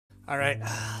Alright,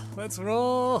 let's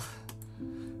roll.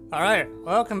 Alright,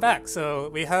 welcome back. So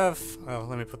we have, oh,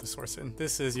 let me put the source in.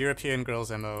 This is European Girls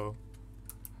MO.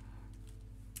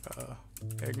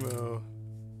 EGMO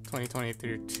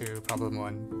 2023-2, problem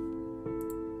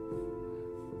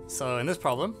 1. So in this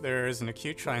problem, there is an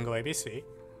acute triangle ABC.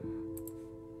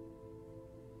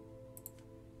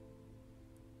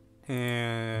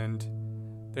 And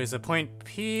there's a point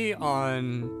P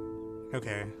on,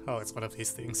 okay, oh, it's one of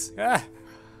these things. Ah!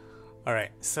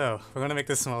 Alright, so we're gonna make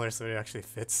this smaller so it actually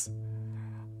fits.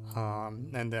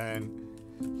 And then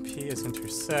P is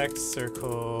intersect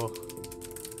circle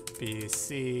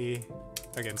BC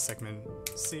against segment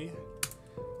C.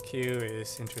 Q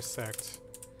is intersect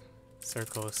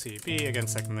circle CB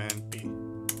against segment B.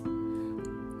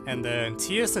 And then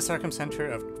T is the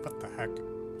circumcenter of, what the heck?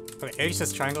 Okay, H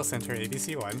is triangle center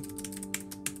ABC1.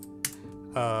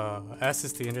 S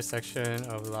is the intersection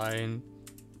of line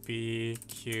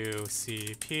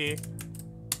BQCP.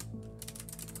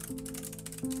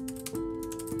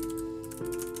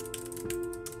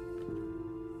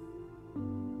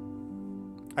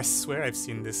 I swear I've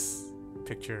seen this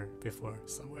picture before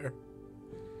somewhere.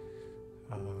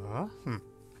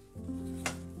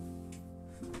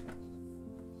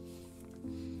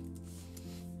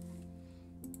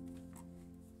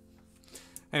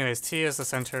 Anyways, T is the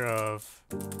center of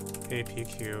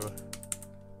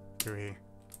APQ3.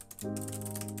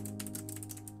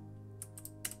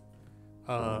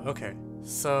 Okay,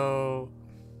 so...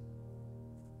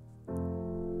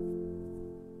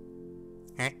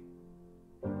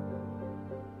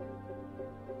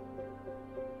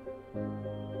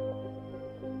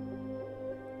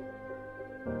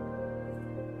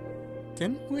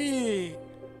 Didn't we...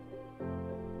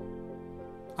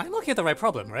 I'm looking at the right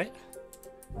problem, right?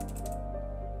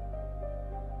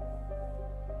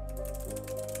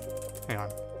 Hang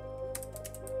on.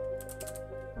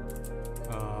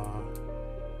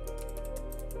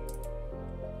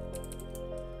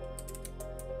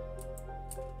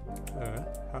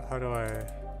 How do I...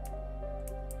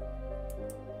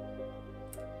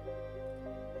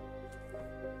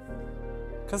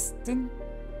 Cause didn't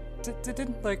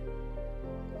like...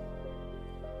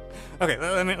 Okay,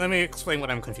 let me explain what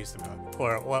I'm confused about,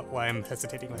 or why I'm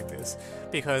hesitating like this.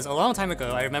 Because a long time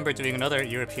ago, I remember doing another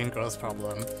European Girls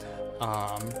problem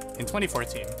in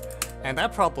 2014, and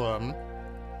that problem,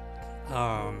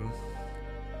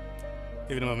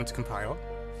 give it a moment to compile.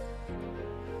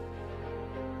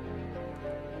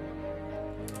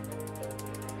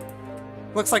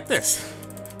 Looks like this,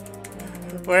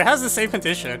 where it has the same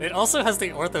condition. It also has the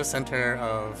orthocenter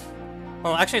of,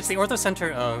 well, actually, it's the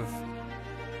orthocenter of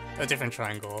a different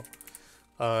triangle.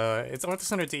 It's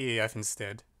orthocenter DEF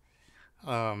instead.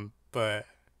 But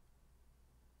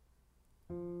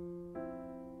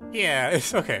yeah,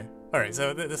 it's okay. All right,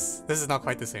 so this is not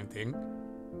quite the same thing.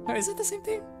 No, is it the same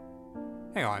thing?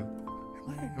 Hang on,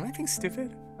 am I being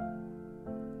stupid?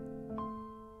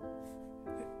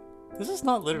 This is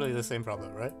not literally the same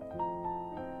problem, right?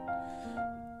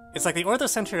 It's like the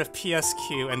orthocenter of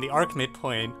PSQ and the arc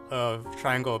midpoint of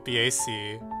triangle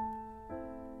BAC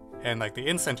and like the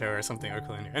incenter or something are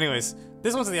collinear. Anyways,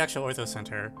 this one's the actual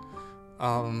orthocenter.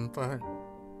 But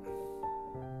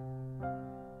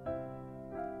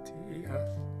DEF.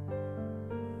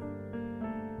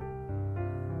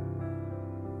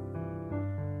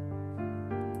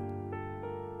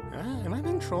 Am I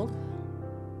being trolled?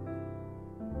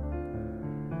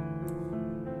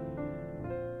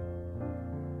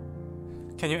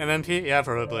 Can you MMP? Yeah,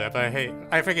 probably, but I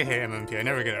freaking hate MMP. I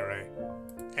never get it right.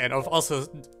 And also,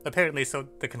 apparently, so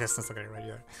the contestants don't get it right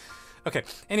either. Okay,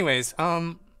 anyways,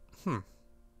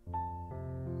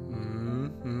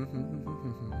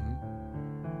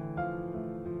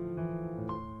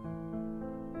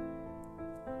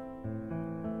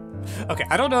 Okay,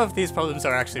 I don't know if these problems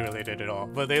are actually related at all,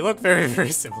 but they look very, very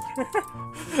similar.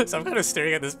 So I'm kind of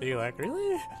staring at this being like,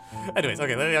 really? Anyways,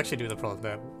 okay, let me actually do the problem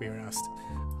that we were asked.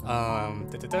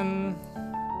 Dun-dun-dun.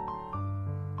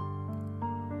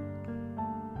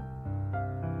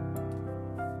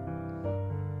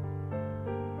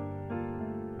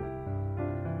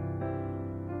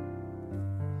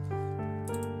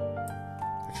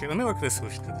 Actually, let me look at the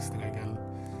solution to this thing again.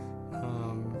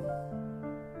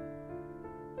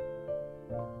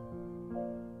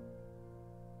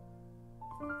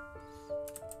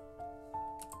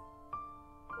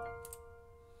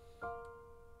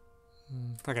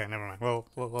 Okay, never mind. We'll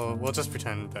just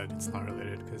pretend that it's not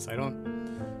related because I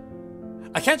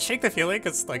can't shake the feeling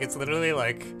because like it's literally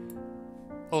like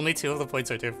only two of the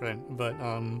points are different, but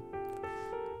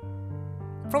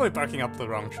probably barking up the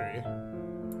wrong tree.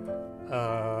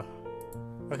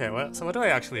 Okay, so what do I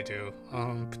actually do?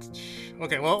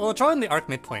 Okay, well, we'll draw in the arc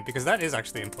midpoint, because that is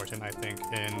actually important, I think,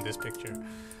 in this picture.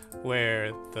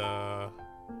 Where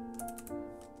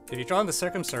if you draw in the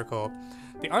circumcircle,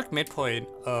 the arc midpoint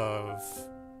of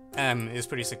M is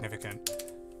pretty significant.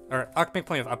 Or arc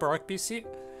midpoint of upper arc BC,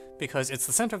 because it's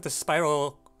the center of the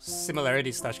spiral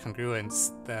similarity /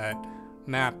 congruence that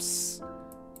maps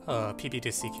PB to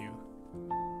CQ.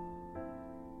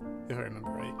 If I remember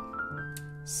right.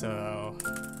 So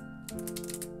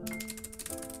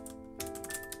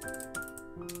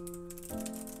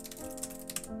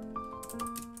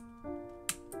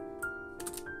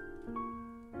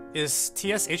is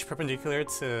TSH perpendicular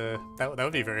to that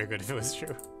would be very good if it was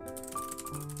true.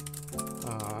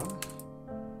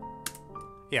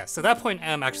 Yeah, so that point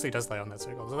M actually does lie on that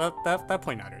circle, so that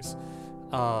point matters.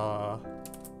 Line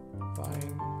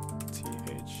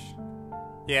TH.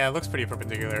 Yeah, it looks pretty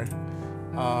perpendicular.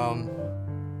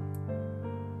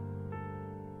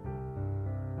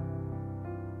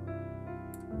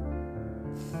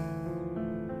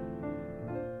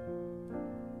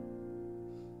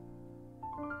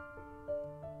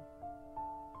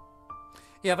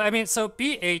 Yeah, but I mean, so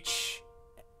BH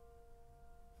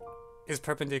is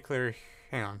perpendicular.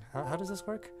 Hang on, how does this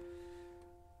work?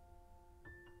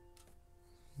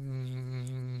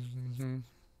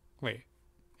 Wait,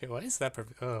 what is that?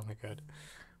 Oh my god,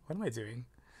 what am I doing?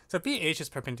 So BH is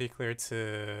perpendicular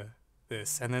to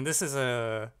this, and then this is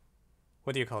a,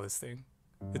 what do you call this thing?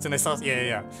 It's an isosceles.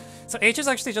 Yeah. So H is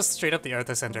actually just straight up the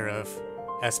orthocenter of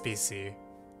SBC.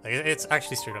 Like it's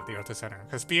actually straight up the orthocenter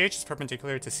because BH is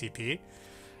perpendicular to CP,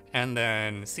 and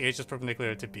then CH is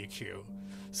perpendicular to BQ.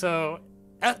 So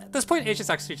at this point, H is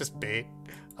actually just bait.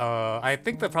 I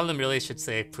think the problem really should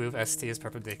say prove ST is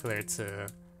perpendicular to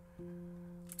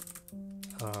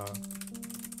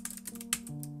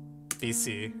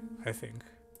BC, I think.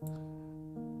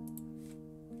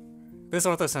 This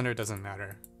orthocenter doesn't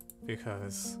matter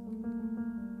because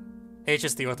H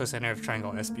is the orthocenter of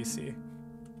triangle SBC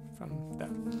from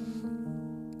that.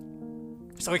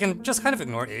 So we can just kind of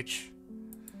ignore H.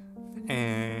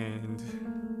 And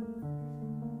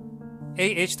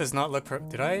AH does not look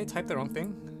did I type the wrong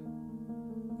thing?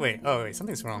 Wait, oh wait,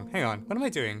 something's wrong. Hang on, what am I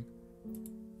doing?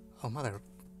 Oh mother.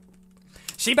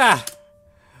 Shiba!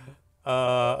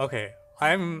 Okay.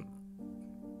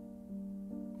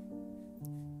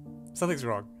 Something's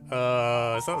wrong.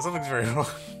 Something's very wrong.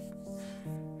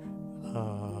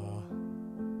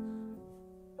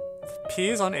 P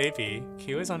is on AB,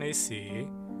 Q is on AC,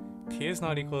 P is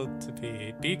not equal to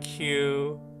P,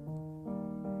 BQ...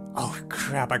 Oh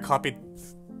crap, I copied...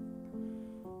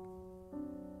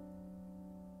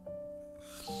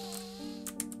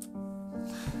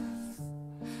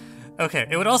 Okay,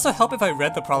 it would also help if I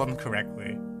read the problem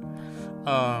correctly.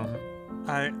 Oh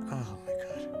my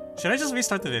god. Should I just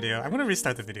restart the video? I'm gonna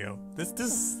restart the video. This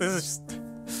is just...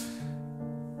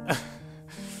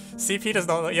 CP does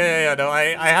not... Yeah, no,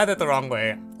 I had it the wrong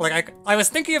way. Like, I was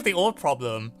thinking of the old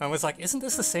problem. I was like, isn't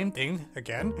this the same thing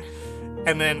again?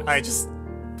 And then I just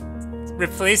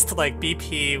replaced, like,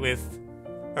 BP with...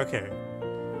 Okay.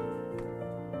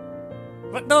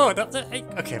 But no,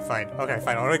 okay, fine,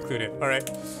 I'll include it, alright.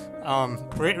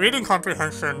 Reading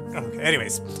comprehension... Okay,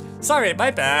 anyways. Sorry,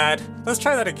 my bad. Let's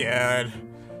try that again.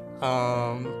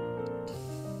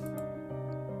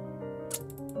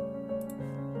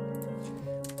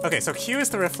 Okay, so Q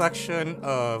is the reflection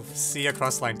of C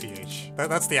across line BH.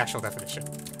 That's the actual definition.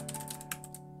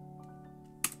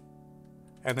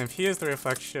 And then P is the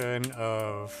reflection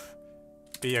of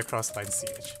B across line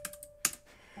CH.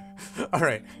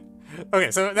 Alright.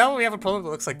 Okay, so now we have a problem that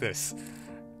looks like this.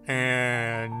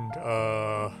 And,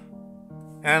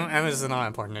 M is not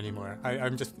important anymore.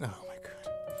 I'm just... Oh my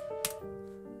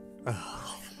god.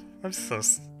 Oh, I'm so...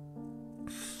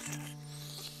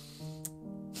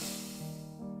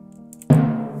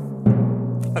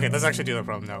 Okay, let's actually do the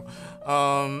problem now.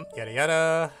 Yada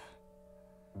yada.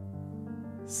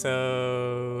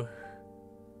 So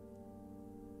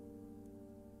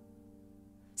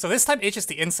this time H is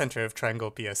the incenter of triangle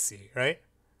BSC, right?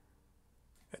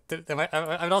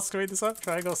 I'm not screwing this up?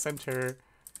 Triangle center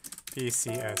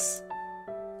BCS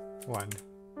 1.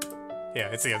 Yeah,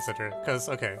 it's the incenter. Because,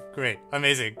 okay, great,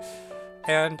 amazing.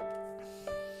 And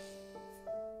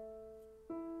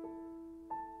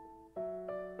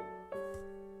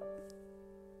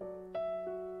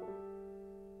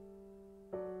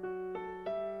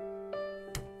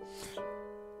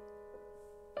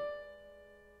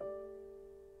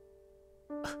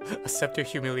accept your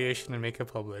humiliation and make it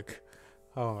public.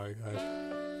 Oh my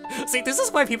god. See, this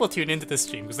is why people tune into this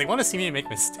stream, because they want to see me make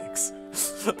mistakes.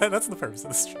 That's the purpose of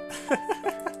the stream.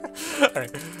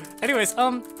 Alright. Anyways,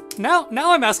 now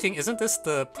I'm asking, isn't this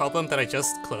the problem that I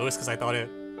just closed because I thought it...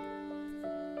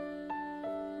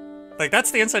 Like,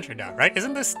 that's the in-center now, right?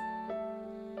 Isn't this...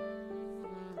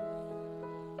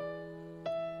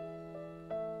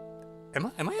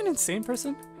 Am I an insane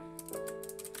person?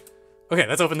 Okay,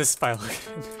 let's open this file again.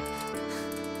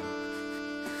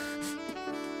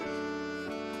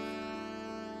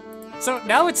 So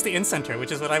now it's the in-center,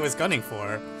 which is what I was gunning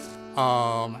for.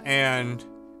 And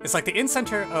it's like the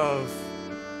in-center of...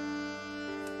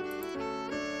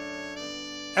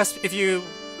 S, if you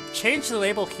change the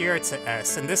label here to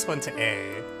S and this one to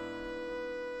A,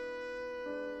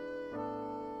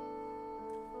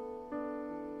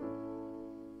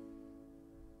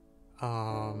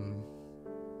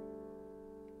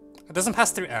 it doesn't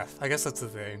pass through F. I guess that's the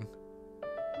thing.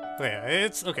 But yeah,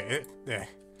 it's okay. Yeah.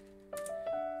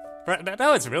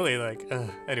 Now it's really like,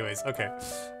 anyways, okay.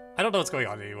 I don't know what's going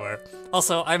on anymore.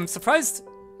 Also, I'm surprised.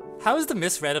 How is the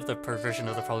misread of the perversion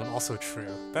of the problem also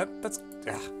true? That's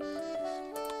yeah.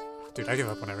 Dude, I give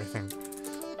up on everything.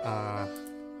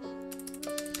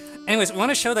 Anyways, we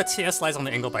want to show that TS lies on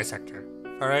the angle bisector.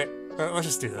 All right, let's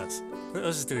just do this.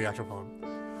 Let's just do the actual problem.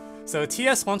 So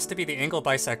TS wants to be the angle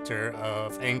bisector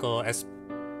of angle SPQ.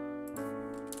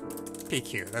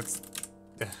 That's...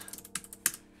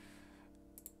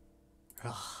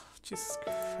 Oh, Jesus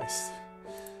Christ.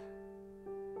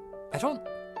 I don't...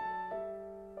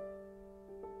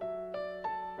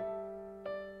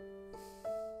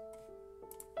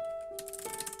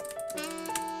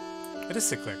 It is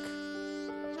cyclic.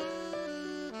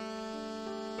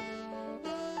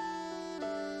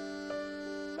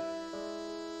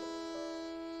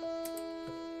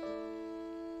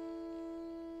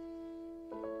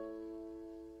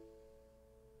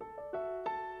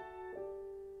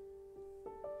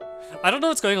 I don't know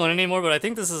what's going on anymore, but I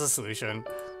think this is a solution.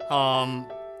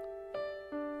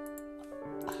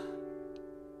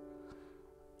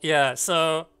 Yeah,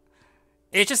 so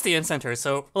H is the in-center,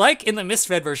 so like in the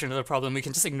misread version of the problem, we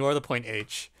can just ignore the point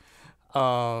H.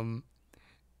 How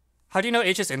do you know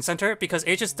H is in-center? Because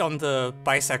H is on the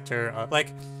bisector,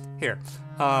 like, here.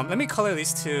 Let me color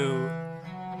these two.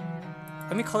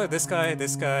 Let me color this guy,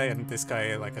 and this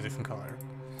guy like a different color.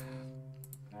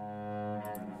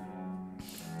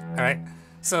 Alright,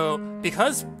 so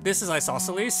because this is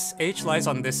isosceles, H lies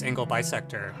on this angle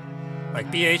bisector.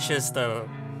 Like BH is the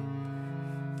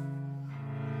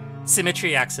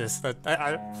symmetry axis. If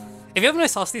you have an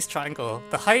isosceles triangle,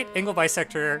 the height, angle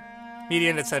bisector,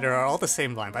 median, etc. are all the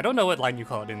same line, but I don't know what line you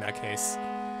call it in that case.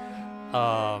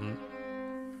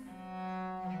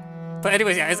 But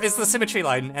anyways, yeah, it's the symmetry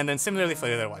line, and then similarly for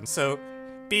the other one. So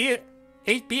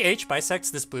BH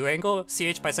bisects this blue angle,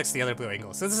 CH bisects the other blue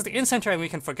angle. So this is the in-center, and we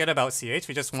can forget about CH.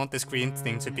 We just want this green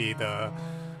thing to be the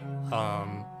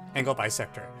angle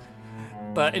bisector.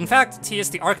 But in fact, T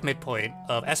is the arc midpoint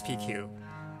of SPQ.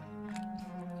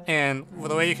 And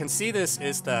the way you can see this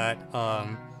is that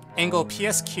angle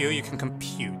PSQ you can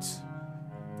compute.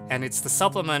 And it's the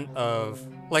supplement of,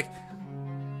 like,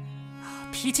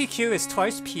 PTQ is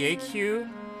twice PAQ.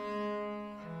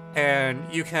 And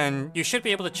you should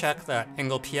be able to check that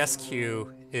angle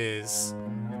PSQ is...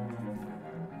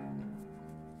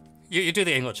 You do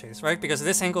the angle chase, right? Because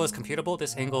this angle is computable,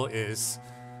 this angle is...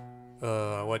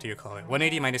 what do you call it?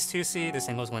 180 minus 2c, this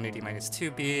angle is 180 minus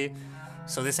 2b.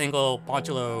 So this angle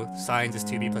modulo sines is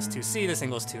 2b plus 2c, this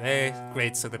angle is 2a.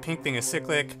 Great, so the pink thing is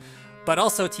cyclic. But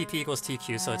also TP equals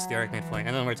TQ, so it's the arc midpoint,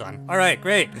 and then we're done. Alright,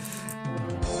 great!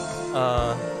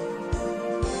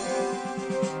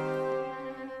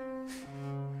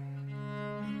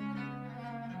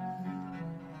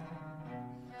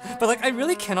 But like, I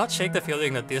really cannot shake the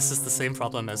feeling that this is the same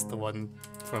problem as the one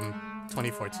from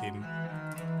 2014.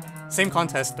 Same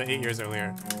contest, but 8 years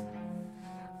earlier.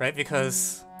 Right?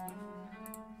 Because...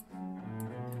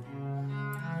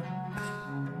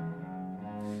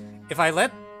 if I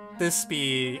let this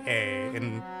be A,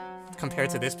 and compared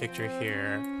to this picture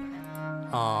here,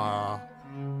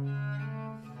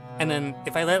 and then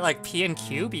if I let like P and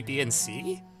Q be B and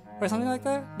C, or something like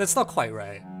that, that's not quite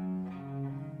right.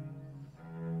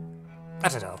 I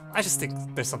don't know. I just think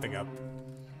there's something up.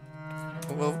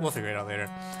 We'll figure it out later.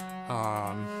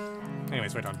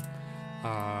 Anyways, we're done.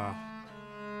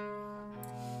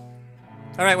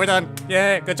 Alright, we're done.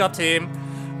 Yay, good job, team.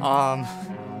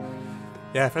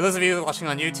 Yeah, for those of you watching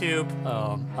on YouTube,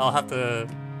 I'll have the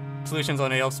solutions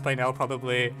on ALPS by now,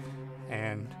 probably.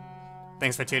 And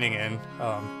thanks for tuning in.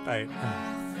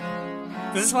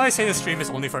 This is why I say the stream is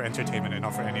only for entertainment and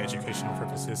not for any educational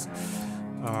purposes.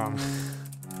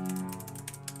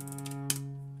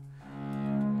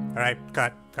 Alright,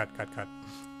 cut.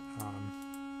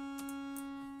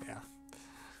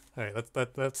 All right,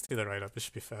 let's do the write-up. It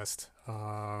should be fast.